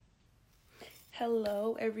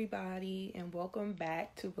Hello, everybody, and welcome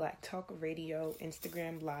back to Black Talk Radio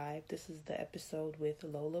Instagram Live. This is the episode with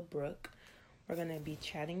Lola Brooke. We're going to be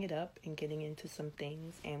chatting it up and getting into some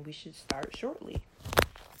things, and we should start shortly.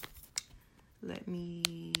 Let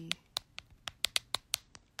me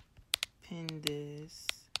pin this.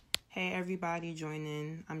 Hey, everybody, join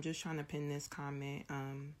in. I'm just trying to pin this comment.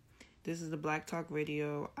 This is the Black Talk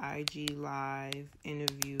Radio IG Live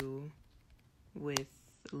interview with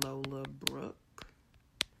Lola Brooke,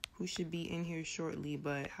 who should be in here shortly.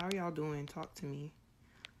 But how are y'all doing? Talk to me.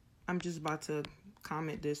 I'm just about to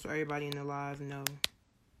comment this so everybody in the live know,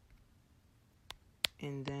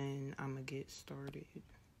 and then I'm gonna get started.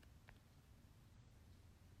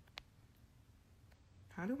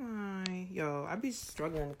 How do I be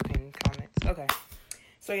struggling to pin comments. Okay,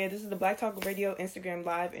 so yeah, this is the Black Talk Radio Instagram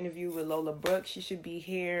Live interview with Lola Brooke. She should be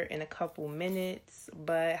here in a couple minutes.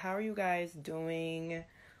 But how are you guys doing?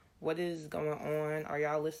 What is going on? Are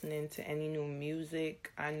y'all listening to any new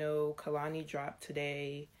music? I know Kalani dropped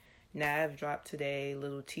today. Nav dropped today.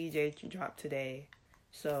 Little TJ dropped today.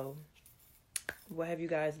 So, what have you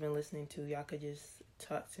guys been listening to? Y'all could just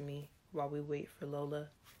talk to me while we wait for Lola.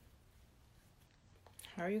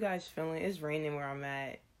 How are you guys feeling? It's raining where I'm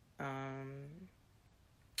at.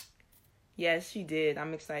 Yes, she did.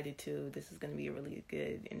 I'm excited too. This is going to be a really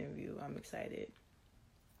good interview. I'm excited.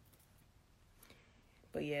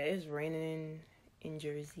 But yeah, it's raining in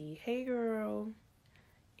Jersey. Hey, girl.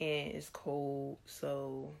 And it's cold,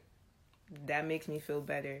 so that makes me feel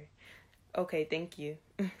better. Okay, thank you.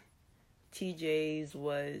 TJ's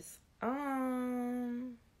was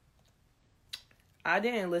I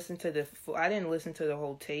didn't listen to the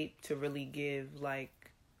whole tape to really give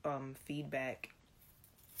feedback.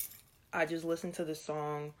 I just listened to the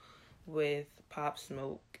song with Pop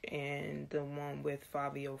Smoke and the one with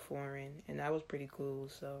Fabio Foreign, and that was pretty cool.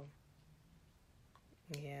 So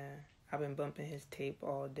yeah, I've been bumping his tape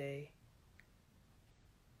all day.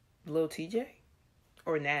 Lil TJ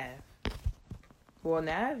or Nav? Well,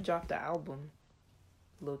 Nav dropped the album.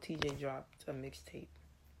 Lil TJ dropped a mixtape,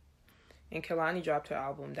 and Kehlani dropped her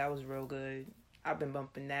album. That was real good. I've been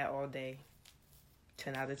bumping that all day.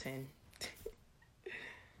 10 out of 10.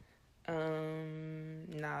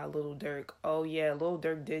 Lil Durk. Oh yeah, Lil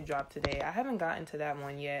Durk did drop today. I haven't gotten to that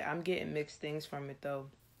one yet. I'm getting mixed things from it though.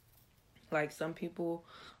 Like, some people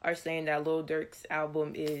are saying that Lil Durk's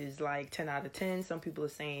album is like 10 out of 10. Some people are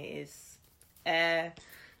saying it's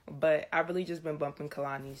but I really just been bumping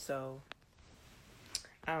Kalani, so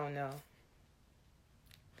I don't know.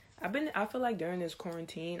 I feel like during this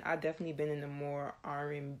quarantine, I definitely been in a more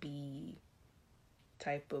R&B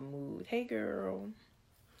type of mood. Hey girl.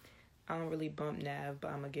 I don't really bump Nav, but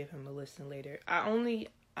I'm gonna give him a listen later. I only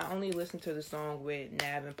listen to the song with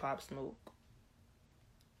Nav and Pop Smoke.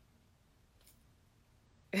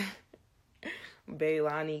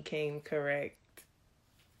 Bailani came correct.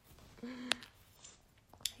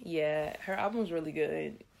 Yeah, her album's really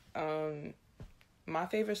good. My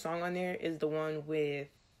favorite song on there is the one with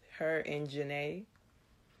her and Janae.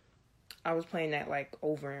 I was playing that like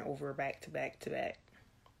over and over, back to back to back.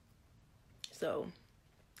 So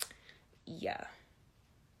yeah,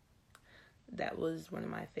 that was one of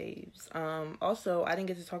my faves. Also, I didn't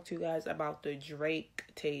get to talk to you guys about the Drake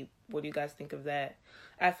tape. What do you guys think of that?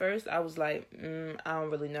 At first, I was like, I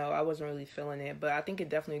don't really know. I wasn't really feeling it, but I think it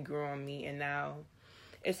definitely grew on me, and now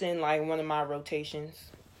it's in like one of my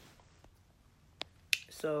rotations.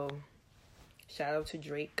 So shout out to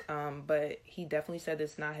Drake. But he definitely said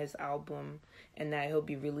it's not his album, and that he'll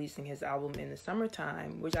be releasing his album in the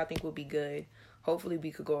summertime, which I think will be good. Hopefully we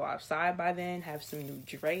could go outside by then, have some new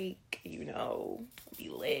Drake, be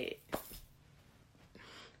lit.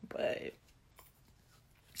 But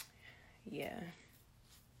yeah,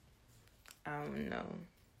 I don't know.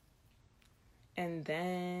 And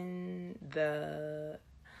then Lola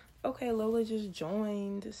just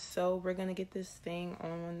joined, so we're gonna get this thing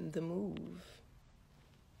on the move.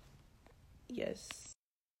 Yes.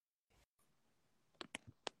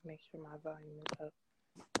 Make sure my volume is up.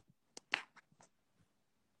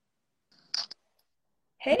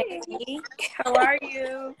 Hey, how are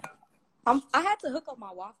you? I had to hook up my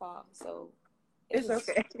Wi-Fi, so it's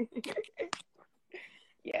okay.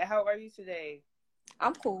 Yeah, how are you today?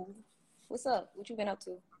 I'm cool. What's up? What you been up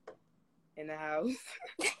to? In the house.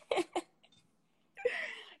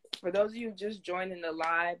 For those of you just joining the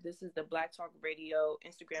live, this is the Black Talk Radio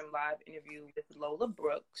Instagram Live interview with Lola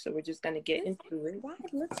Brooke. So we're just gonna get into it. Why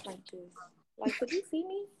it looks like this? Like, could you see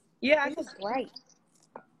me? Yeah, I just bright.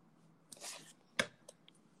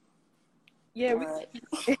 Yeah,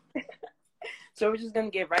 so we're just gonna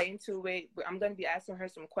get right into it. I'm gonna be asking her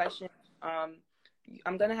some questions.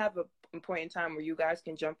 I'm gonna have a point in time where you guys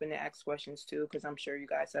can jump in and ask questions too, because I'm sure you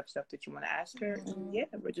guys have stuff that you want to ask her. And yeah,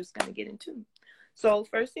 we're just gonna get into. So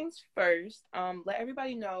first things first, let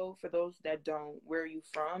everybody know, for those that don't, where are you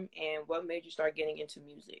from and what made you start getting into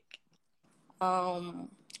music?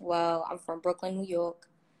 Well, I'm from Brooklyn, New York.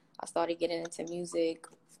 I started getting into music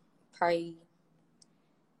probably,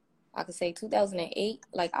 I could say 2008.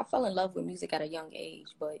 Like, I fell in love with music at a young age,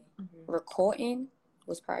 but recording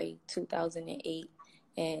was probably 2008,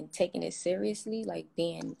 and taking it seriously, like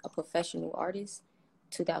being a professional artist,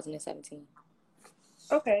 2017.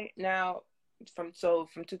 Okay, now from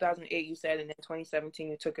 2008 you said, and then 2017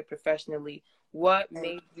 you took it professionally. What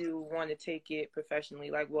made you want to take it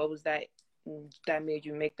professionally? Like, what was that made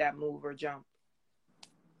you make that move or jump?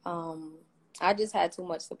 I just had too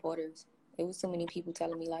much supporters. It was too many people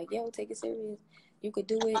telling me like, "Yo, take it serious. You could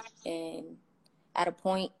do it." And at a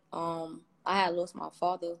point, I had lost my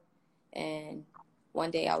father, and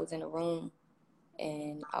one day I was in a room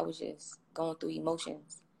and I was just going through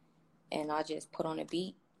emotions, and I just put on a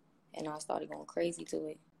beat and I started going crazy to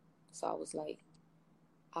it. So I was like,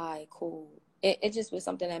 all right, cool. It just was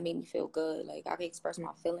something that made me feel good. Like, I could express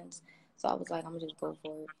my feelings. So I was like, I'm gonna just go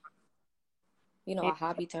for it. You know, a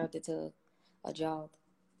hobby turned into a job.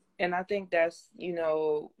 And I think that's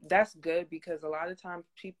that's good, because a lot of times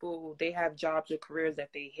people, they have jobs or careers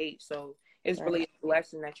that they hate. So it's really a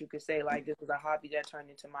blessing that you could say, like, this is a hobby that turned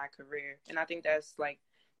into my career. And I think that's like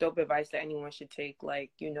dope advice that anyone should take.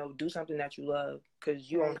 Like, do something that you love,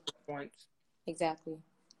 because you only live once. Exactly.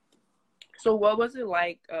 So what was it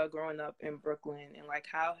like growing up in Brooklyn, and like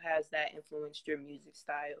how has that influenced your music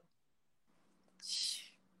style?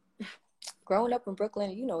 Growing up in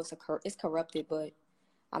Brooklyn, it's corrupted, but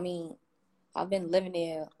I mean, I've been living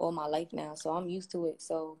there all my life now, so I'm used to it.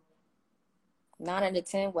 So 9 out of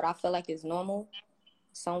 10, what I feel like is normal,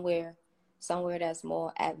 somewhere that's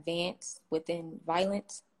more advanced within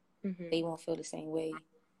violence, they won't feel the same way.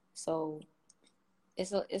 So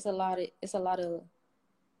it's a lot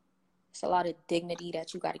of dignity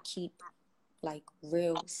that you got to keep, like,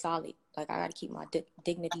 real solid. Like, I got to keep my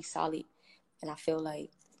dignity solid, and I feel like,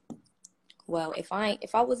 well, if I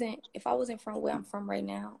wasn't from where I'm from right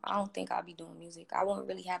now, I don't think I'd be doing music. I wouldn't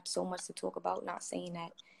really have so much to talk about. Not saying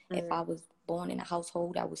that if I was born in a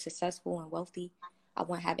household that was successful and wealthy, I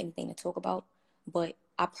wouldn't have anything to talk about. But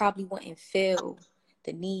I probably wouldn't feel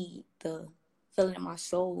the need, the feeling in my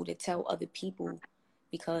soul to tell other people,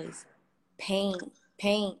 because pain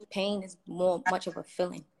is more much of a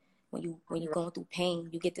feeling. When you're going through pain,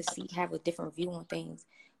 you get to have a different view on things.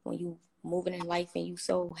 When you moving in life and you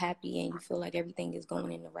so happy and you feel like everything is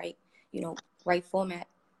going in the right format,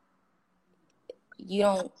 you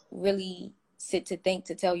don't really sit to think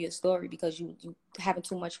to tell your story, because you having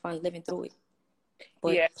too much fun living through it.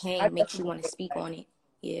 But pain makes you want to speak on it.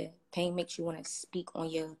 Yeah, pain makes you want to speak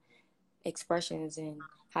on your expressions and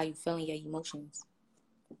how you feeling, your emotions.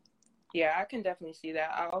 Yeah, I can definitely see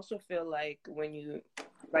that. I also feel like when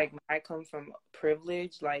I come from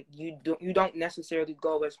privilege, like you don't necessarily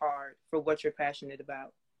go as hard for what you're passionate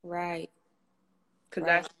about. Right. Because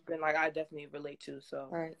that's something like I definitely relate to. So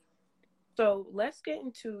right. So let's get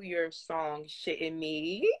into your song "Shitting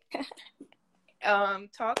Me."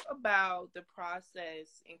 Talk about the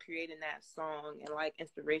process in creating that song and like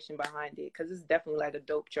inspiration behind it, because it's definitely like a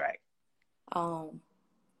dope track.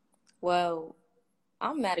 Well,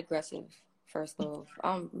 I'm mad aggressive. First off,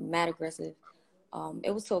 I'm mad aggressive.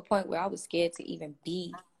 It was to a point where I was scared to even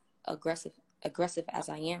be aggressive as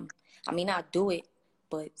I am. I mean, I do it,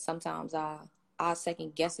 but sometimes I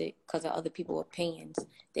second guess it because of other people's opinions.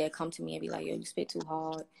 They'll come to me and be like, "Yo, you spit too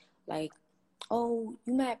hard." Like, "Oh,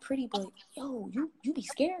 you mad pretty, but yo, you be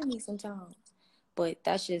scaring me sometimes." But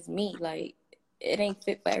that's just me. Like, it ain't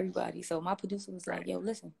fit for everybody. So my producer was like, "Yo,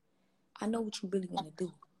 listen, I know what you really want to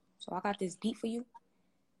do. So I got this beat for you.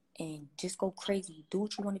 And just go crazy. Do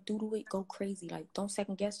what you want to do to it. Go crazy. Like, don't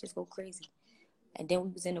second guess. Just go crazy." And then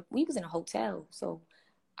we was in a hotel, so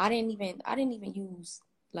I didn't even use,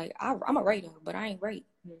 like, I'm a writer, but I ain't write.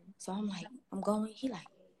 So I'm like, I'm going. He like,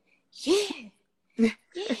 yeah,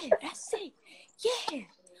 that's it. Yeah.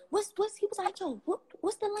 What's he was like, "Yo,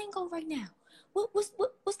 what's the lingo right now? What's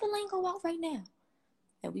the lingo out right now?"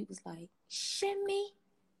 And we was like, "Shimmy,"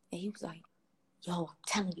 and he was like, "Yo, I'm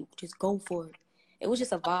telling you, just go for it." It was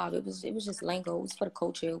just a vibe. It was just lingo. It was for the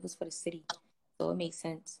culture. It was for the city. So it made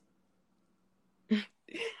sense.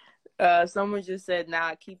 Someone just said,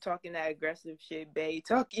 "Nah, keep talking that aggressive shit, babe.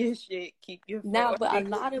 Talk your shit. Keep your Now, but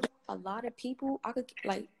a lot of people, I could,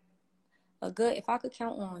 like, if I could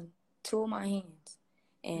count on two of my hands,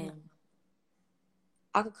 and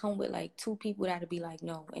I could come with like 2 people that'd be like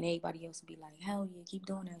no, and everybody else would be like, hell yeah, keep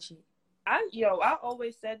doing that shit. I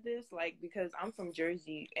always said this, like, because I'm from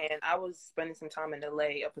Jersey and I was spending some time in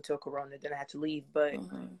LA up until Corona, then I had to leave. But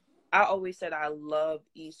I always said I love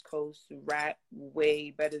East Coast rap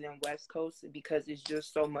way better than West Coast because it's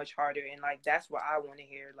just so much harder, and like that's what I want to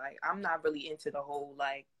hear. Like, I'm not really into the whole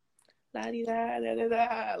like la di da da da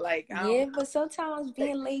da. Like, Yeah, but sometimes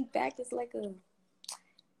being laid back is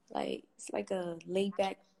it's like a laid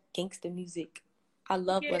back gangster music. I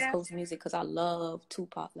love West yeah. Coast music because I love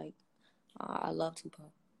Tupac. Like, I love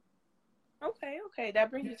Tupac. Okay. That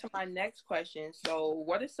brings me to my next question. So,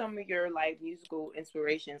 what are some of your like musical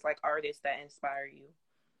inspirations, like artists that inspire you?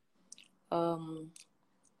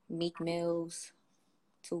 Meek Mills,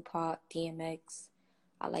 Tupac, DMX.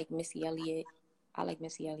 I like Missy Elliott. I like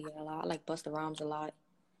Missy Elliott a lot. I like Busta Rhymes a lot.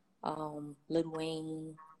 Lil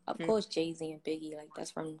Wayne. Of course, Jay-Z and Biggie. Like that's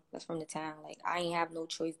from the town. Like I ain't have no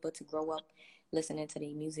choice but to grow up listening to their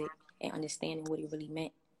music and understanding what it really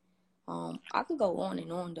meant. I could go on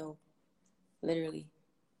and on though. Literally.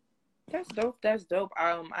 That's dope.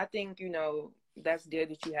 I think, that's good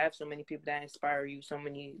that you have so many people that inspire you, so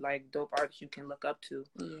many like dope artists you can look up to.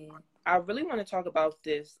 Yeah. I really want to talk about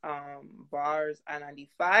this Bars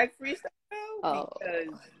I-95 freestyle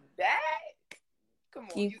because that, come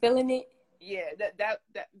on. You feeling it? Yeah, that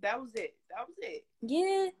was it. That was it.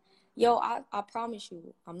 Yeah. Yo, I promise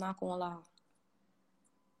you, I'm not gonna lie.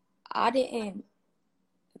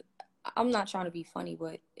 I'm not trying to be funny,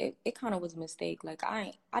 but it kind of was a mistake. Like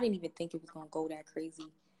I didn't even think it was gonna go that crazy.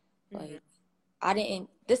 Like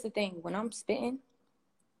this is the thing, when I'm spitting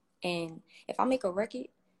and if I make a record,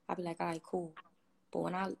 I'll be like, all right, cool. But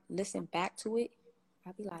when I listen back to it,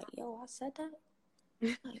 I'll be like, yo, I said that?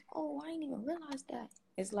 Like, oh, I didn't even realize that.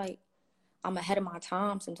 It's like I'm ahead of my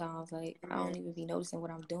time sometimes. Like I don't even be noticing what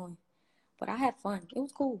I'm doing. But I had fun. It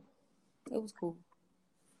was cool.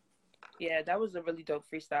 Yeah, that was a really dope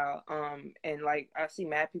freestyle. And like I see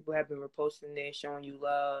mad people have been reposting there, showing you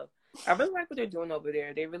love. I really like what they're doing over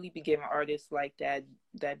there. They really be giving artists like that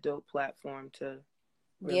dope platform to.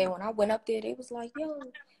 Really... Yeah, when I went up there, they was like, "Yo,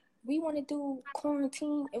 we want to do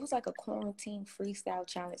quarantine." It was like a quarantine freestyle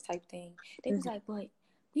challenge type thing. They was like, "But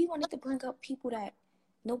we wanted to bring up people that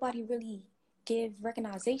nobody really give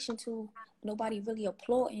recognition to, nobody really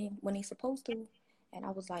applauding when they supposed to." And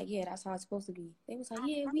I was like, yeah, that's how it's supposed to be. They was like,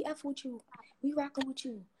 yeah, we F with you. We rocking with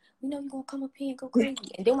you. We know you're going to come up here and go crazy.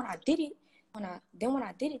 And then when I did it,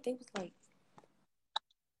 they was like,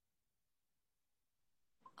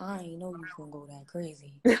 I ain't know you was going to go that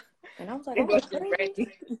crazy. And I was like, I went crazy.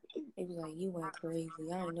 They was like, you went crazy.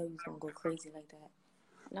 I didn't know you was going to go crazy like that.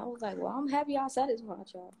 And I was like, well, I'm happy I satisfied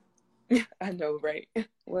y'all. I know, right?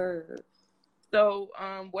 Word. So,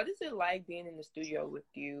 what is it like being in the studio with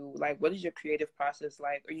you? Like, what is your creative process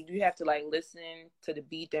like? Or do you have to like listen to the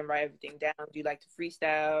beat and write everything down? Do you like to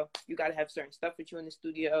freestyle? You got to have certain stuff with you in the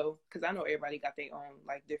studio? Because I know everybody got their own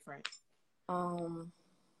like different. I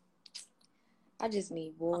just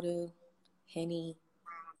need water, Henny,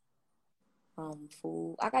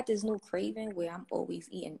 food. I got this new craving where I'm always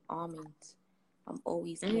eating almonds.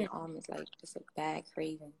 Eating almonds, like it's a bad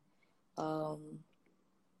craving.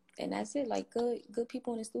 And that's it. Like good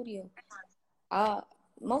people in the studio.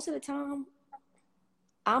 Most of the time,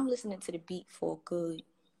 I'm listening to the beat for a good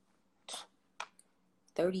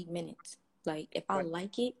 30 minutes. Like if I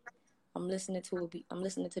like it, I'm listening to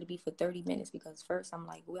the beat for 30 minutes because first I'm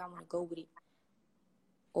like, where I want to go with it.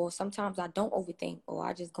 Or sometimes I don't overthink, or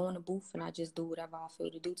I just go in the booth and I just do whatever I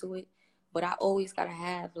feel to do to it. But I always gotta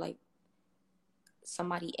have like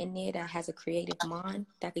somebody in there that has a creative mind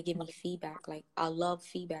that could give me feedback. Like I love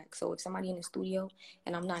feedback. So if somebody in the studio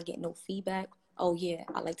and I'm not getting no feedback, oh yeah,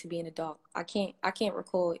 I like to be in the dark. I can't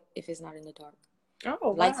record if it's not in the dark.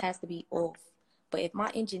 Oh, lights has to be off. But if my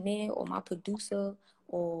engineer or my producer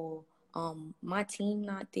or my team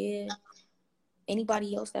not there,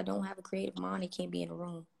 anybody else that don't have a creative mind, they can't be in the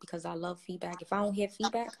room because I love feedback. If I don't hear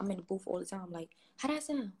feedback, I'm in the booth all the time. Like, how that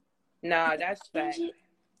sound? Nah, that's fact.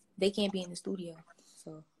 They can't be in the studio.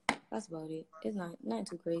 So that's about it. It's not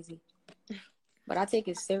too crazy. But I take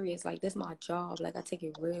it serious. Like, this is my job. Like, I take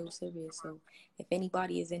it real serious. So if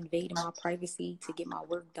anybody is invading my privacy to get my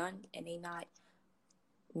work done and they not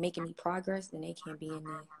making me progress, then they can't be in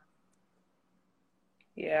there.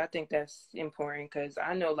 Yeah, I think that's important because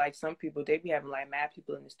I know like some people, they be having like mad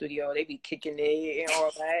people in the studio. They be kicking it and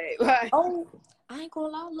all that. Like, oh, I ain't gonna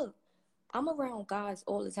lie. Look, I'm around guys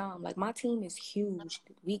all the time. Like my team is huge.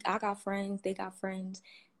 I got friends. They got friends.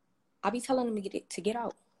 I be telling them to get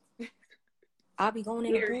out. I be going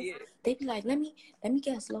in the booth. They be like, let me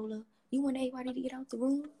guess, Lola. You want everybody to get out the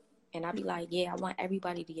room? And I'd be like, yeah, I want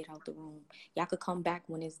everybody to get out the room. Y'all could come back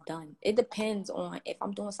when it's done. It depends on if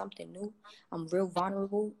I'm doing something new. I'm real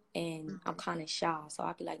vulnerable and I'm kind of shy. So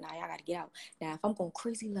I'd be like, nah, y'all got to get out. Now, if I'm going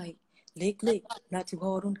crazy, like, lick, lick, not too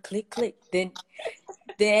hard on the click, click, then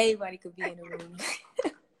everybody could be in the room.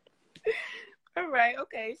 All right.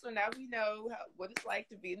 Okay. So now we know what it's like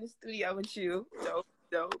to be in the studio with you. Dope.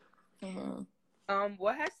 Dope. Mm-hmm.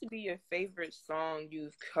 What has to be your favorite song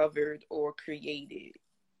you've covered or created?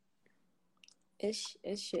 It's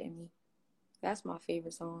Shitting Me. That's my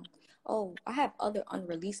favorite song. Oh, I have other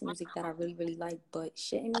unreleased music that I really, really like, but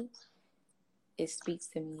Shitting Me, it speaks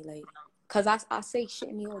to me. Like, because I say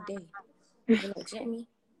Shitting Me all day. I be like, Shitting Me?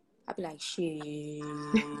 I be like,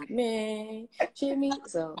 shit, man, Shit Me.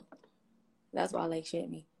 So that's why I like Shit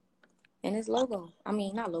Me. And it's logo. I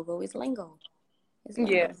mean, not logo, it's lingo. It's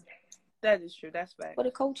lingo. Yeah, that is true. That's fact. For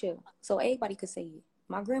the culture. So everybody could say it.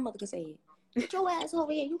 My grandmother could say it. Get your ass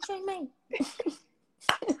over here. You train me.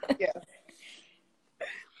 Yeah.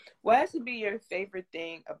 What has to be your favorite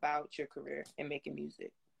thing about your career in making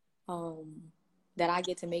music? That I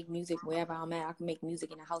get to make music wherever I'm at. I can make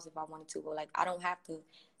music in the house if I wanted to. Or like, I don't have to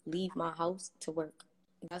leave my house to work.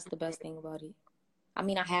 That's the best thing about it. I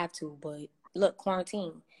mean, I have to, but look,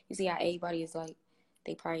 quarantine. You see how everybody is like,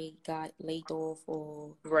 they probably got laid off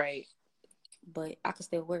or... Right. But I could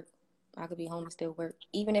still work. I could be home and still work.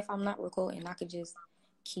 Even if I'm not recording, I could just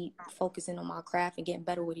keep focusing on my craft and getting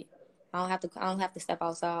better with it. I don't have to step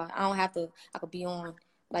outside. I could be on,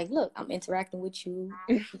 like, look, I'm interacting with you,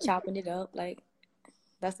 chopping it up. Like,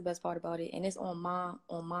 that's the best part about it. And it's on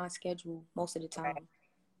my schedule most of the time.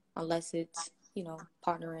 Unless it's,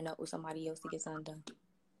 partnering up with somebody else to get something done.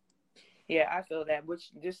 Yeah, I feel that.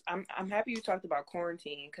 I'm happy you talked about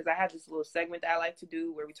quarantine because I have this little segment that I like to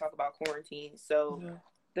do where we talk about quarantine. So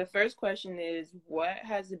the first question is, what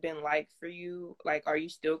has it been like for you? Like, are you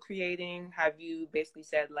still creating? Have you basically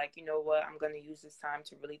said, like, you know what, I'm going to use this time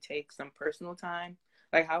to really take some personal time?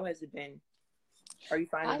 Like, how has it been? Are you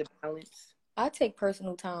finding the balance? I take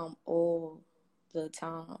personal time all the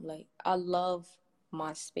time. Like, I love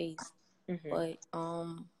my space. But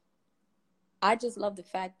I just love the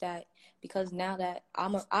fact that because now that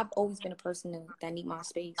I've always been a person that need my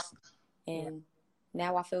space, and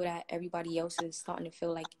now I feel that everybody else is starting to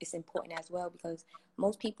feel like it's important as well, because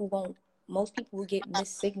most people will get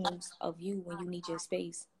missed signals of you when you need your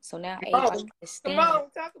space. So now everybody understand. Come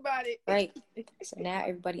on, talk about it. Right. So now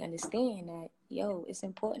everybody understand that, it's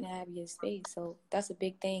important to have your space. So that's a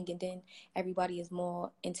big thing. And then everybody is more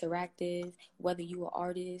interactive, whether you are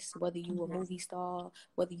artist, whether you a movie star,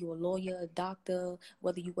 whether you a lawyer, a doctor,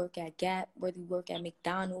 whether you work at Gap, whether you work at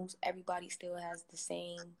McDonald's, everybody still has the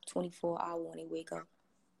same 24-hour when they wake up.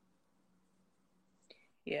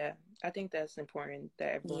 Yeah, I think that's important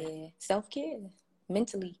that everyone... Yeah, self-care,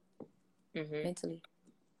 mentally. Mentally.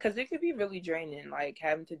 Because it could be really draining, like,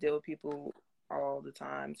 having to deal with people all the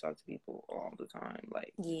time, talk to people all the time.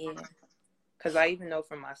 Like, yeah. Because I even know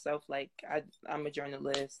for myself, like, I'm a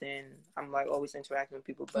journalist and I'm, like, always interacting with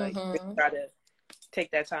people, but you try to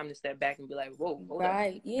take that time to step back and be like, whoa, hold up.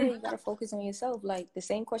 Right. Yeah, you got to focus on yourself. Like, the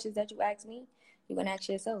same questions that you ask me, you're going to ask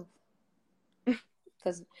yourself.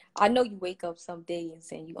 Because I know you wake up some days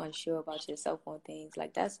and you're unsure about yourself on things.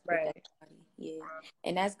 Like, that's with everybody. Yeah.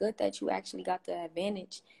 And that's good that you actually got the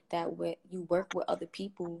advantage that you work with other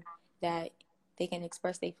people that they can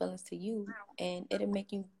express their feelings to you. And it'll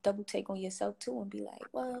make you double take on yourself, too, and be like,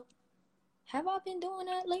 well, have I been doing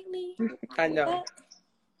that lately? I know.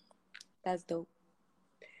 That's dope.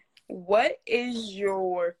 What is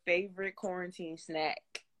your favorite quarantine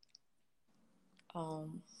snack?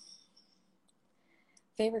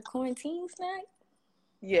 Favorite quarantine snack?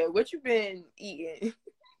 Yeah, what you been eating?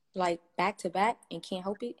 Like back to back and can't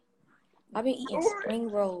help it. I've been eating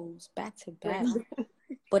spring rolls back to back,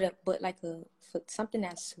 but like for something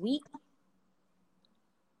that's sweet.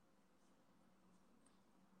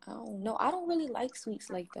 I don't know. I don't really like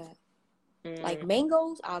sweets like that. Like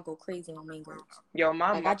mangoes, I'll go crazy on mangoes. Yo,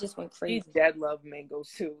 my mom, I just went crazy. She dead love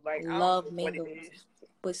mangoes too. Like, love mangoes,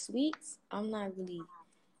 but sweets, I'm not really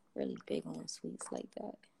big on sweets like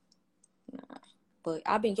that. Nah. But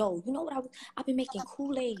I've been, you know what I've been making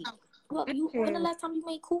Kool-Aid. When the last time you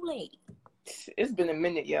made Kool-Aid? It's been a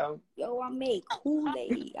minute, yo. Yo, I made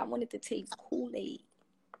Kool-Aid. I wanted to taste Kool-Aid.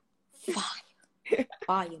 Fire.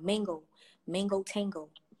 Fire. Mango tango.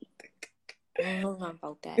 I don't know nothing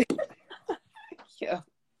about that. Yeah.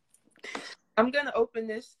 I'm going to open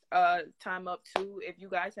this time up too. If you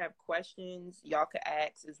guys have questions, y'all could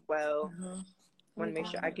ask as well. Want to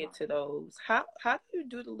make sure I get to those. How do you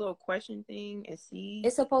do the little question thing and see?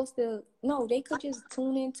 It's supposed to, no, they could just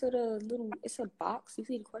tune into the little, it's a box. You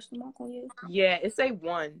see the question mark on you? Yeah, it say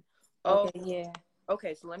 1. Oh, Okay, yeah.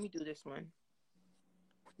 okay, so let me do this one.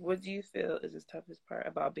 What do you feel is the toughest part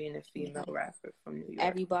about being a female rapper from New York?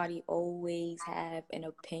 Everybody always have an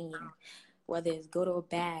opinion, whether it's good or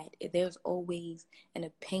bad. There's always an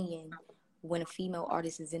opinion when a female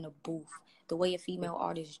artist is in a booth. The way a female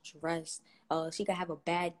artist dress, she could have a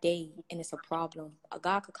bad day and it's a problem. A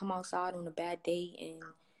guy could come outside on a bad day and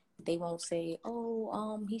they won't say,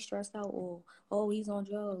 oh, he's stressed out, or oh, he's on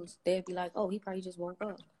drugs. They'd be like, oh, he probably just woke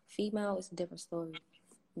up. Female, it's a different story.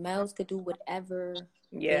 Males could do whatever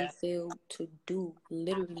they feel to do.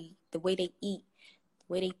 Literally, the way they eat,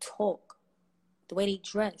 the way they talk, the way they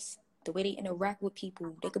dress, the way they interact with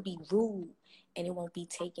people. They could be rude and it won't be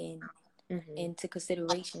taken into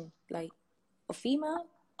consideration. Like a female,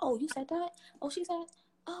 oh, you said that? Oh, she said,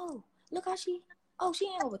 oh, look how she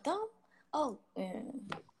ain't over thumb. Oh, man.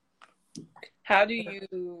 How have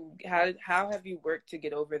you worked to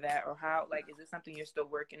get over that, or how, like, is it something you're still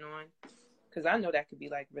working on? Because I know that could be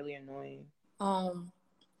like really annoying.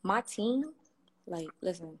 My team, like,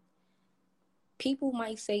 listen, people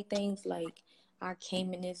might say things like, I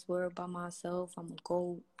came in this world by myself, I'm gonna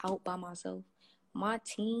go out by myself. My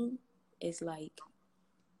team is like,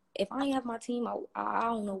 if I ain't have my team, I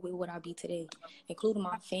don't know where would I be today, including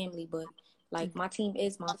my family, but like my team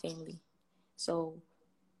is my family. So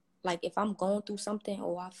like if I'm going through something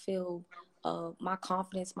or I feel my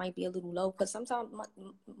confidence might be a little low, because sometimes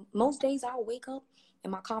most days I'll wake up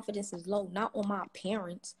and my confidence is low, not on my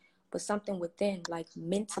appearance, but something within, like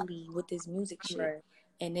mentally with this music shit. Right.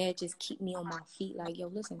 And that just keep me on my feet. Like, yo,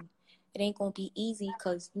 listen, it ain't gonna be easy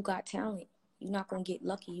because you got talent. You're not gonna get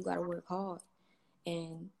lucky. You gotta work hard.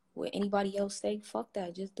 And what anybody else say, fuck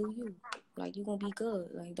that. Just do you. Like, you gonna be good.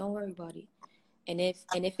 Like, don't worry about it. And if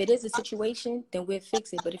it is a situation, then we'll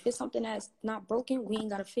fix it. But if it's something that's not broken, we ain't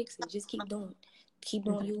gotta fix it. Just keep doing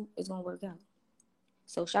you. It's gonna work out.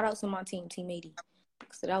 So shout out to my team, Team 80.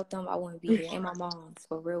 Because without them, I wouldn't be here. And my moms,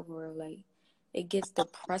 for real. Like, it gets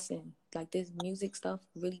depressing. Like, this music stuff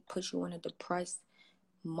really puts you in a depressed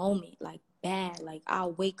moment. Like, bad. Like,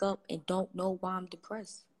 I'll wake up and don't know why I'm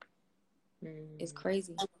depressed. It's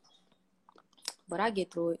crazy. But I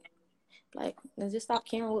get through it. Like, just stop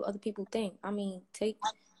caring what other people think. I mean, take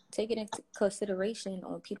it into consideration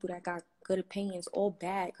on people that got good opinions or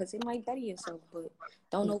bad, because it might better yourself, but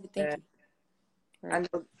don't overthink it. Right?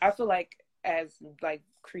 I feel like as like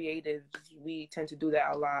creatives, we tend to do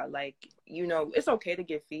that a lot. Like, you know, it's okay to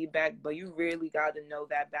get feedback, but you really got to know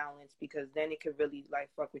that balance, because then it could really like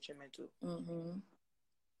fuck with your mental.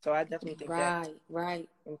 So I definitely think that's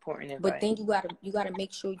important advice. But then you gotta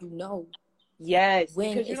make sure you know. Yes,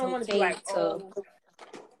 because you don't want to be like,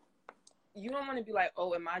 you don't want to be like,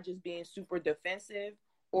 oh, am I just being super defensive?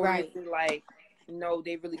 Or is it like, no,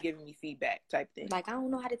 they really giving me feedback type thing. Like, I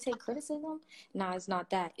don't know how to take criticism. Nah, it's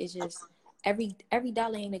not that. It's just every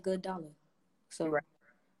dollar ain't a good dollar. So,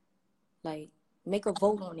 like, make a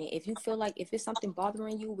vote on it. If you feel like, if it's something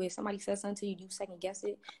bothering you where somebody says something to you, you second guess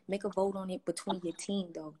it, make a vote on it between your team,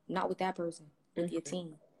 though. Not with that person, with your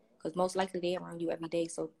team. Because most likely they're around you every day,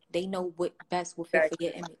 so they know what best will fit for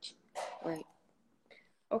your image. Right.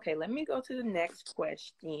 Okay, let me go to the next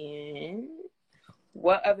question.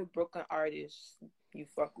 What other Brooklyn artists you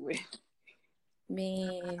fuck with?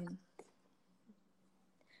 Man.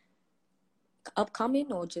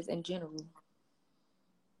 Upcoming or just in general?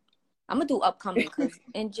 I'm going to do upcoming because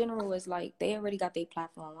in general it's like they already got their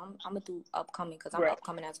platform. I'm going to do upcoming because I'm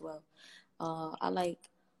upcoming as well. I like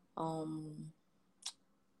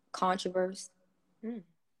Controverse.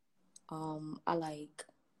 I like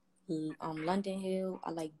London Hill.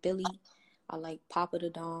 I like Billy. I like Papa the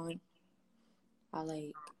Don. I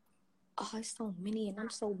like, it's so many, and I'm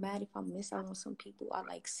so mad if I miss out on some people. I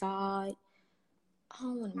like Sod. I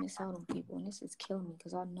don't want to miss out on people, and this is killing me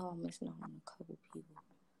because I know I'm missing out on a couple people.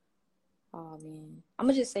 Oh, man. I'm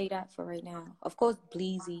going to just say that for right now. Of course,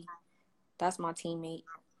 Bleezy. That's my teammate.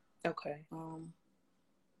 Okay. Oh,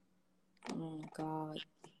 God.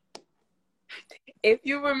 If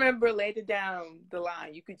you remember later down the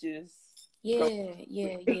line, you could just...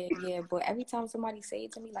 Yeah. But every time somebody say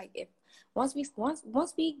it to me, like, if once we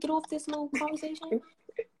get off this little conversation,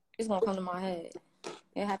 it's going to come to my head.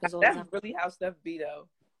 It happens all the time. That's really how stuff be, though.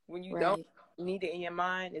 When you don't need it in your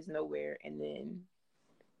mind, it's nowhere. And then...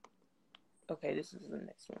 Okay, this is the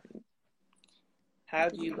next one. How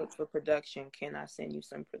do you look for production? Can I send you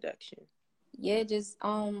some production? Yeah, just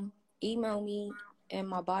email me in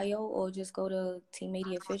my bio or just go to Team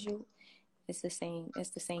 80 Official. It's the same. It's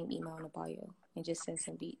the same email in the bio, and just send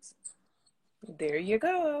some beats. There you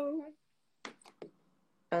go.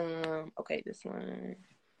 Okay, this one.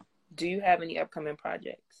 Do you have any upcoming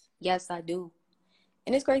projects? Yes, I do.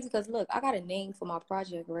 And it's crazy because look, I got a name for my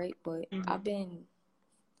project, right? But Mm-hmm.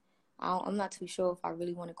 I'm not too sure if I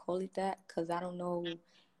really want to call it that because I don't know.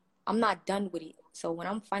 I'm not done with it. So when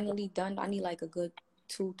I'm finally done, I need like a good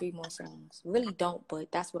 2, 3 more songs. Really don't,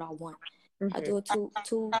 but that's what I want. I Mm-hmm. do a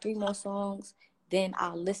 2, 3 more songs, then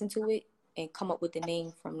I'll listen to it and come up with the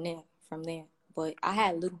name from there. From there. But I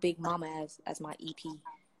had Little Big Mama as my EP,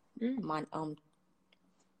 Mm.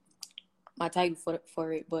 my title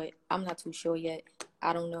for it, but I'm not too sure yet.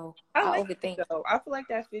 I don't know. I I like it overthink. though. I feel like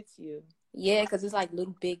that fits you. Yeah, because it's like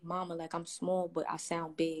Little Big Mama. Like I'm small, but I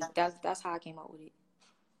sound big. That's how I came up with it.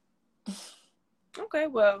 Okay,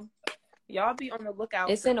 well, y'all be on the lookout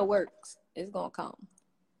It's for. in the works. It's gonna come.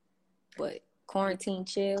 But quarantine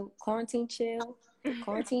chill,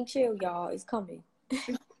 y'all. It's coming.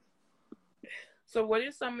 So, what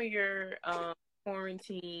is some of your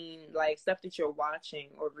quarantine like stuff that you're watching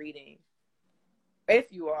or reading?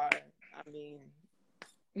 If you are, I mean,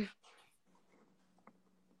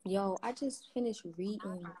 Yo, I just finished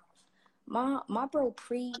reading. My bro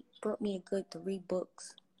brought me a good 3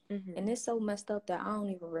 books, and mm-hmm. it's so messed up that I don't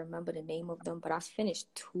even remember the name of them. But I finished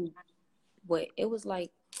 2. But it was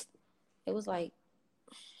like it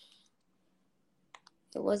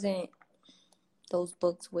wasn't those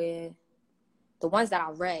books where the ones that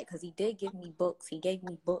I read, because he did give me books. He gave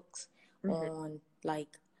me books Mm-hmm. on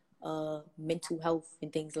like mental health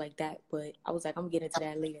and things like that. But I was like, I'm gonna get into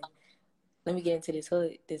that later. Let me get into this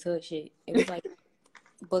hood shit. It was like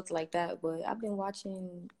books like that. But I've been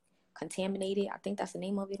watching Contaminated. I think that's the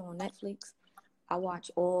name of it on Netflix. I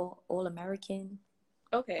watch All American.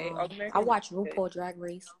 Okay, All I American. watch RuPaul Drag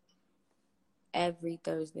Race every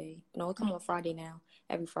Thursday. No, it come on Friday now.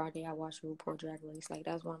 Every Friday I watch RuPaul Drag Race. Like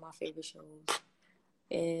that's one of my favorite shows.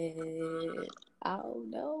 And I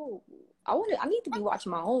don't know. I need to be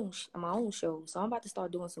watching my own show. So I'm about to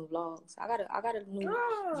start doing some vlogs. I got a new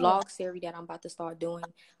Oh, vlog series that I'm about to start doing.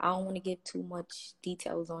 I don't want to give too much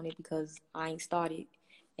details on it because I ain't started,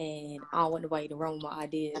 and I don't want nobody to run my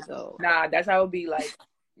ideas. So nah, that's how it be. Like,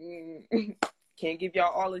 can't give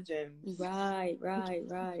y'all all the gems. right.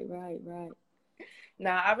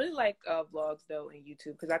 Nah, I really like vlogs though and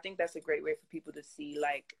YouTube because I think that's a great way for people to see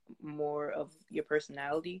like more of your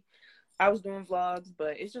personality. I was doing vlogs,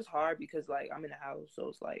 but it's just hard because like I'm in the house, so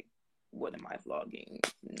it's like, what am I vlogging?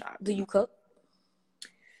 Not Do really. you cook?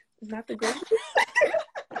 Not the greatest.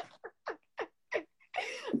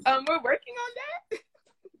 We're working on that.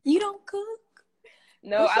 You don't cook?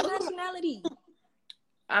 No, What's I your was. nationality?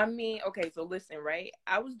 I mean, okay, so listen, right?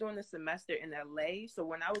 I was doing the semester in LA, so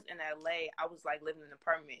when I was in LA, I was like living in an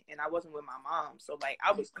apartment, and I wasn't with my mom, so like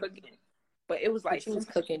I was cooking, but it was like But you was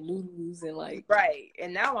cooking noodles and like. right.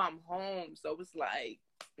 And now I'm home, so it's like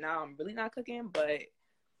now I'm really not cooking, but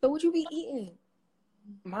So what you be eating?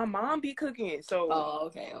 my mom be cooking, so Oh,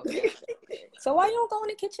 okay. So why you don't go in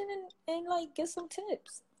the kitchen and like get some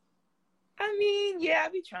tips? I mean, yeah, I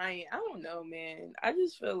be trying. I don't know, man. I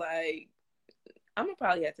just feel like I'm gonna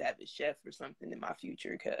probably have to have a chef or something in my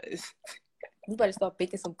future, cause You better start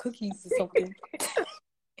baking some cookies or something.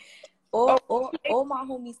 oh, All my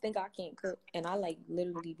homies think I can't cook, and I like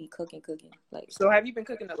literally be cooking. Like, so have you been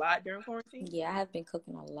cooking a lot during quarantine? yeah, I have been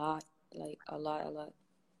cooking a lot, like a lot.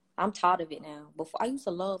 I'm tired of it now. Before I used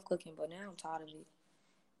to love cooking, but now I'm tired of it.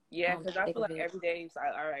 Yeah, I'm because I sick feel of like it. every day it's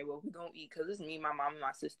like, all right, well, we gonna eat because it's me, my mom, and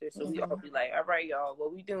my sister. So we all be like, all right, y'all,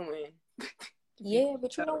 what we doing? Yeah,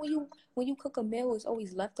 but you know when you cook a meal, it's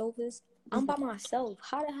always leftovers. I'm by myself.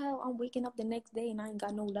 How the hell I'm waking up the next day and I ain't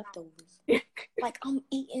got no leftovers? Like I'm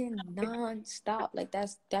eating non-stop. Like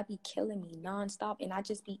that be killing me non-stop, and I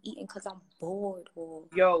just be eating because I'm bored. Or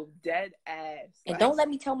Yo, dead ass. and Like, don't let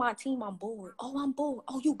me tell my team I'm bored. Oh, I'm bored.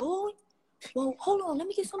 Oh, you bored? Well, hold on. Let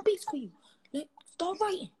me get some beats for you. Start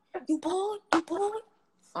writing. You bored? You bored?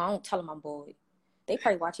 I don't tell them I'm bored. They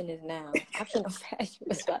probably watching this now. I can't imagine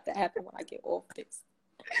what's about to happen when I get off this.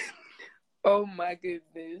 oh my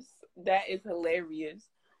goodness, that is hilarious.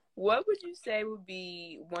 What would you say would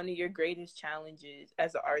be one of your greatest challenges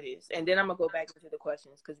as an artist? And then I'm gonna go back into the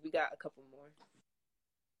questions because we got a couple more.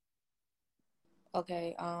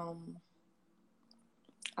 Okay, I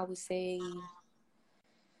would say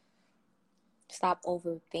stop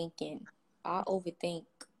overthinking. I overthink.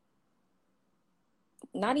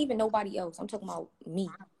 Not even nobody else. I'm talking about me.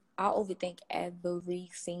 I overthink every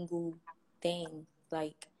single thing.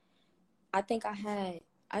 Like I think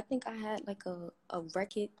I think I had like a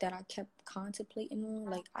record that I kept contemplating on.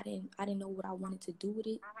 Like I didn't know what I wanted to do with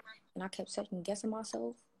it, and I kept second guessing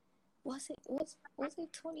myself. Was it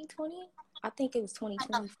 2020? I think it was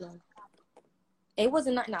 2020 flow. It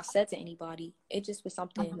wasn't nothing I said to anybody. It just was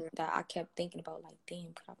something that I kept thinking about. Like,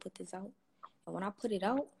 damn, could I put this out? And when I put it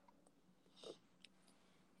out,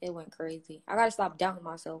 it went crazy. I gotta stop doubting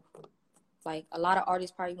myself. Like, a lot of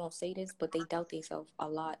artists probably won't say this, but they doubt themselves a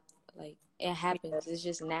lot. Like, it happens. It's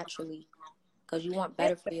just naturally. Because you want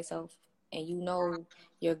better for yourself. And you know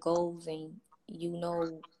your goals. And you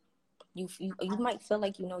know, you might feel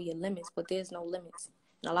like you know your limits, but there's no limits.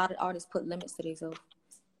 And a lot of artists put limits to themselves.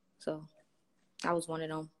 So, I was one of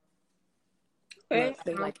them. Okay. Look,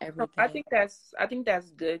 they like I everything. think that's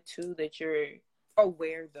good too that you're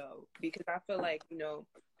aware though, because I feel like, you know,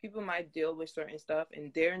 people might deal with certain stuff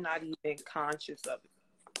and they're not even conscious of it.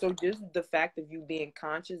 So just the fact of you being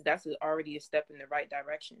conscious, that's already a step in the right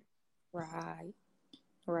direction. Right.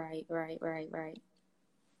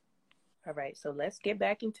 All right, so let's get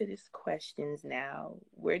back into these questions now.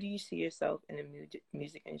 Where do you see yourself in the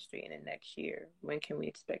music industry in the next year? When can we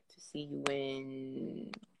expect to see you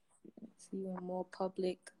in? See you in more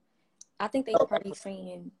public. I think they probably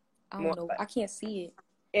saying, I don't know. I can't see it.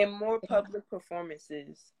 In more public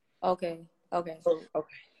performances. Okay. Okay.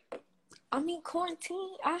 I mean,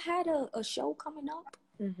 quarantine. I had a show coming up.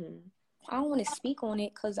 Mm-hmm. I don't want to speak on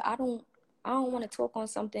it because I don't want to talk on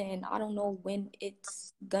something and I don't know when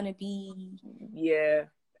it's gonna be. Yeah.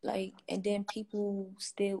 Like, and then people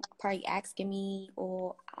still probably asking me,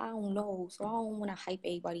 or I don't know. So I don't want to hype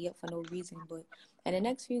everybody up for no reason. But in the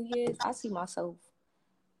next few years, I see myself.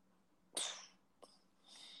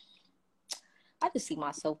 I just see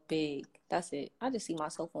myself big. That's it. I just see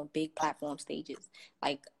myself on big platform stages.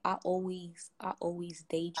 Like I always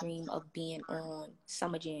daydream of being on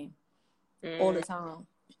Summer Jam all the time.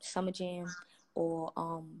 Summer Jam or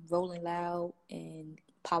Rolling Loud and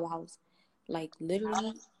Powerhouse. Like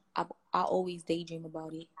literally, I always daydream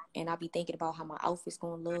about it, and I be thinking about how my outfit's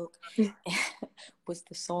gonna look, what's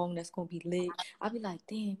the song that's gonna be lit. I be like,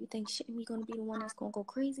 damn, you think shit me gonna be the one that's gonna go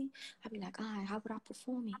crazy? I be like, alright, how would I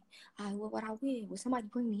perform it? Alright, what would I wear? Would somebody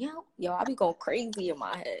bring me out? Yo, I be going crazy in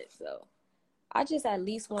my head. So I just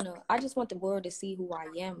want the world to see who I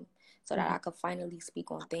am, so that I could finally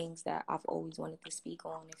speak on things that I've always wanted to speak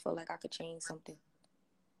on and feel like I could change something.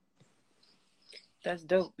 That's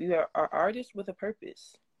dope. You are an artist with a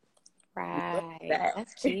purpose. Right.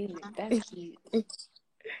 That's cute. That's cute.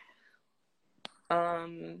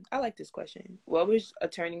 I like this question. What was a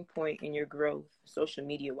turning point in your growth, social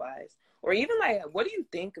media wise? Or even like, what do you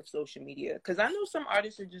think of social media? Because I know some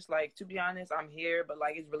artists are just like, to be honest, I'm here, but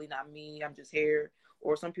like, it's really not me. I'm just here.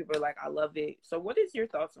 Or some people are like, I love it. So what is your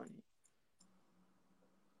thoughts on it?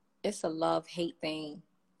 It's a love-hate thing.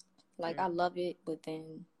 Like, I love it, but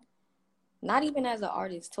then not even as an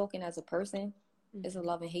artist, talking as a person, it's a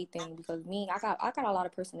love and hate thing. Because me, I got a lot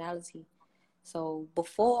of personality. So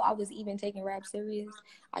before I was even taking rap serious,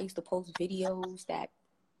 I used to post videos that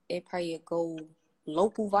it probably go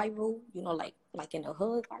local viral, you know, like in the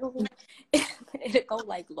hood viral. It'd go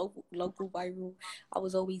like local viral. I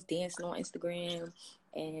was always dancing on Instagram,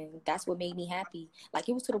 and that's what made me happy. Like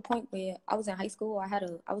it was to the point where I was in high school,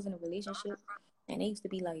 I was in a relationship, and they used to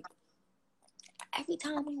be like, every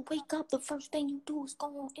time you wake up, the first thing you do is go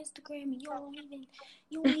on Instagram and you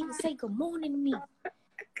don't even say good morning to me.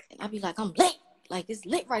 And I'd be like, I'm lit. Like it's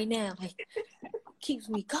lit right now. Like keeps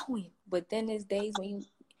me going. But then there's days when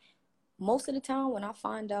most of the time when I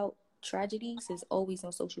find out tragedies is always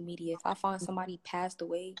on social media. If I find somebody passed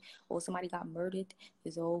away or somebody got murdered,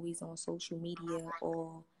 it's always on social media.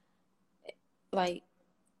 Or like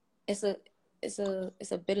it's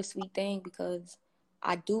a bittersweet thing because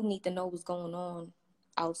I do need to know what's going on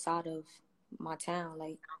outside of my town,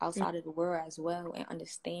 like outside of the world as well, and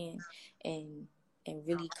understand and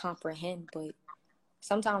really comprehend. But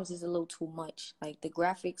sometimes it's a little too much. Like the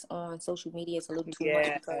graphics on social media is a little too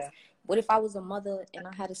much because what if I was a mother and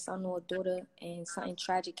I had a son or a daughter and something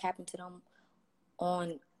tragic happened to them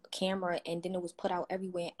on camera and then it was put out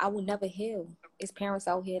everywhere? I would never heal. It's parents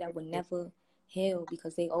out here that would never heal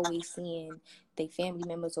because they always seeing their family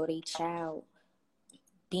members or their child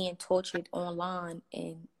being tortured online,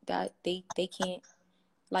 and that they can't,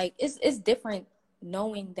 like it's different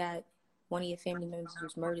knowing that one of your family members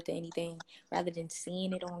was murdered or anything rather than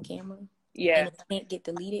seeing it on camera. Yeah. And it can't get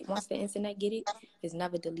deleted. Once the internet get it, it's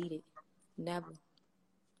never deleted. Never.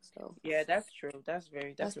 So yeah, that's true. That's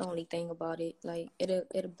the only thing about it. Like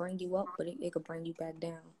it'll bring you up, but it could bring you back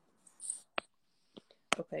down.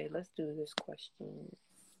 Okay, let's do this question.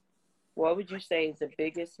 What would you say is the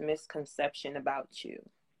biggest misconception about you?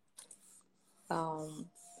 Um,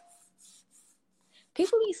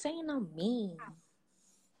 people be saying I'm mean.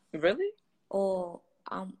 Really? Or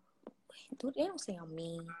they don't say I'm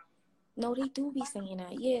mean. No, they do be saying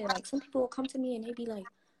that. Yeah, like some people will come to me and they be like,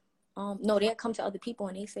 no, they'll come to other people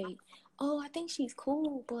and they say, oh, I think she's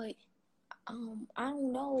cool, but I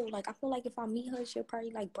don't know. Like, I feel like if I meet her, she'll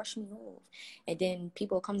probably like brush me off. And then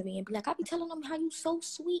people will come to me and be like, I be telling them how you so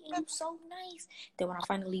sweet and you so nice. Then when I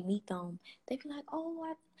finally meet them, they be like,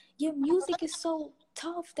 oh, your music is so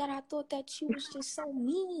tough that I thought that you was just so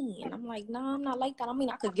mean. And I'm like, nah, I'm not like that. I mean,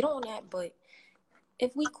 I could get on that, but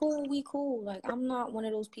if we cool, we cool. Like, I'm not one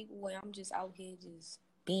of those people where I'm just out here just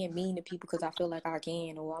being mean to people because I feel like I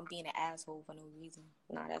can, or I'm being an asshole for no reason.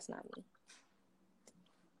 Nah, that's not me.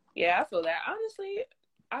 Yeah, I feel that. Honestly,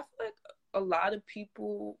 I feel like a lot of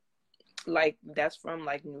people, like, that's from,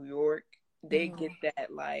 like, New York, they get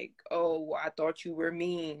that, like, oh, I thought you were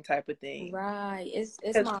mean type of thing. Right. It's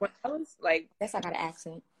my... When I was, like... That's I got an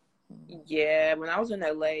accent. Yeah, when I was in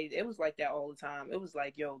LA, it was like that all the time. It was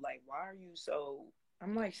like, yo, like, why are you so...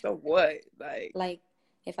 I'm like, so what? Like,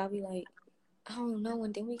 if I be like, I don't know,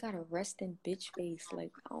 and then we got a resting bitch face.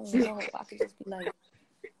 Like, I don't know. I could just be like,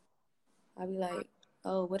 I'd be like,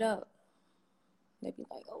 oh, what up? They'd be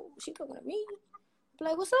like, oh, she talking to me? I'd be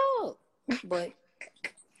like, what's up? But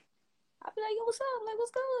I'd be like, yo, what's up? Like,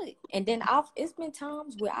 what's good? And then it's been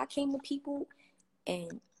times where I came to people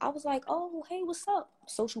and I was like, oh, hey, what's up?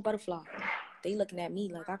 Social butterfly. They looking at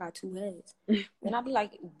me like I got two heads. And I'd be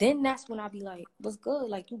like, then that's when I'd be like, what's good?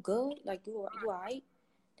 Like, you good? Like, you all right?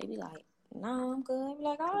 They be like, nah, I'm good. I be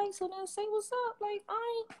like, all right, so then say what's up. Like,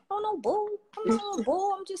 I don't know, boo. I'm not a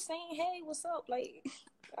boo. I'm just saying, hey, what's up? Like,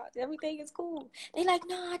 everything is cool. They like,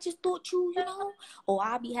 nah, I just thought you know. Or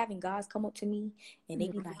I be having guys come up to me and they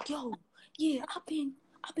be like, yo, yeah, I've been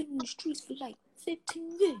in the streets for like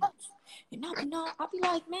 15 years. And I be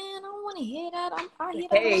like, man, I don't want to hear that. I hear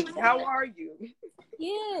that. Hey, how are you?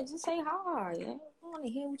 Yeah, just say hi. I don't want to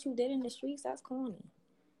hear what you did in the streets. That's corny.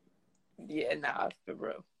 Yeah, nah, for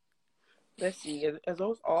real. Let's see. Are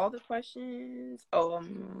those all the questions?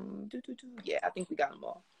 Yeah, I think we got them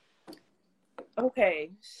all.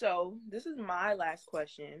 Okay, so this is my last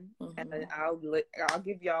question, and then I'll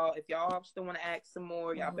give y'all, if y'all still want to ask some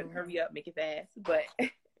more, y'all better hurry up, make it fast. But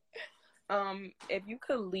if you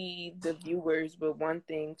could leave the viewers with one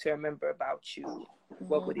thing to remember about you,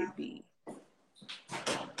 what would it be?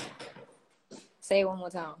 Say it one more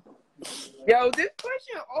time. Yo, this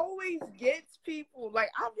question always gets people. Like,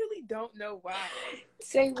 I really don't know why.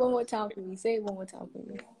 Say it one more time for me.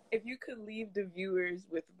 If you could leave the viewers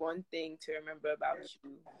with one thing to remember about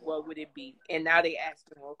you, what would it be? And now they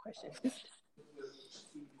asking more questions.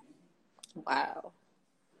 Wow.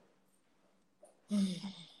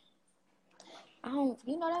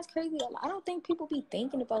 That's crazy. I don't think people be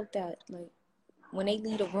thinking about that. Like, when they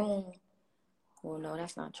leave a room. Well, no,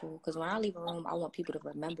 that's not true. Because when I leave a room, I want people to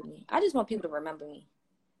remember me. I just want people to remember me.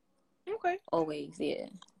 Okay. Always, yeah.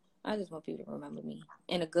 I just want people to remember me.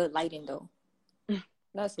 In a good lighting, though.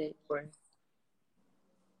 That's it.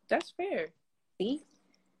 That's fair. See?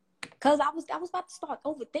 Because I was about to start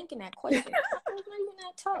overthinking that question. It was not even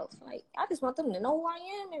that tough. Like, I just want them to know who I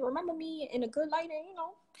am and remember me in a good lighting, you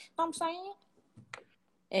know what I'm saying?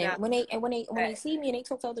 And when they see me and they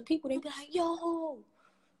talk to other people, they be like, yo,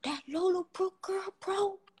 that Lola Brooke girl,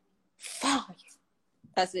 bro, fire.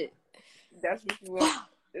 That's it. That's what you want.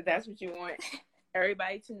 That's what you want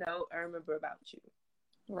everybody to know and remember about you.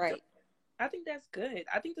 Right. So, I think that's good.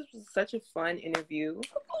 I think this was such a fun interview.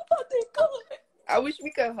 I wish we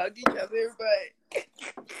could hug each other, but...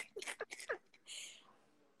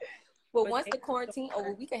 Well, once the quarantine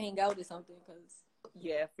over, we can hang out or something, because...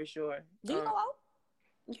 Yeah, for sure. Do you go out?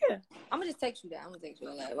 Yeah. I'm going to just text you that. I'm going to text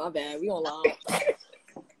you that. My bad. We on live.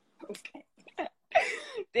 Okay.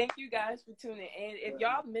 Thank you guys for tuning in. If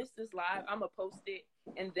y'all missed this live, I'm going to post it.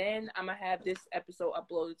 And then I'm going to have this episode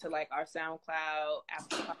uploaded to, like, our SoundCloud,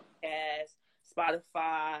 Apple Podcasts,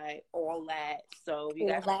 Spotify, all that. So you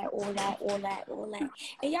guys all that.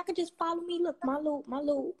 And y'all can just follow me. Look, my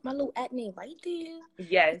little at name right there.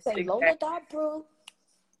 Yes. Say exactly. Lola.Brooke.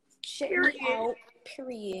 Share me out.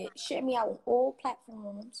 Period. Share me out on all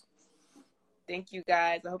platforms. Thank you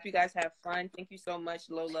guys. I hope you guys have fun. Thank you so much,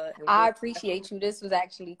 Lola. I appreciate you. This was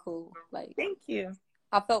actually cool. Like, thank you.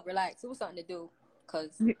 I felt relaxed. It was something to do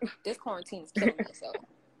because this quarantine is killing me. So.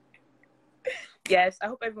 Yes, I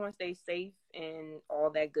hope everyone stays safe and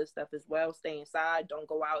all that good stuff as well. Stay inside. Don't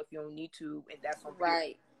go out if you don't need to. And that's on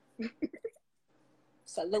right.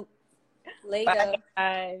 Salute. Later. Bye,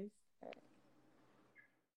 guys.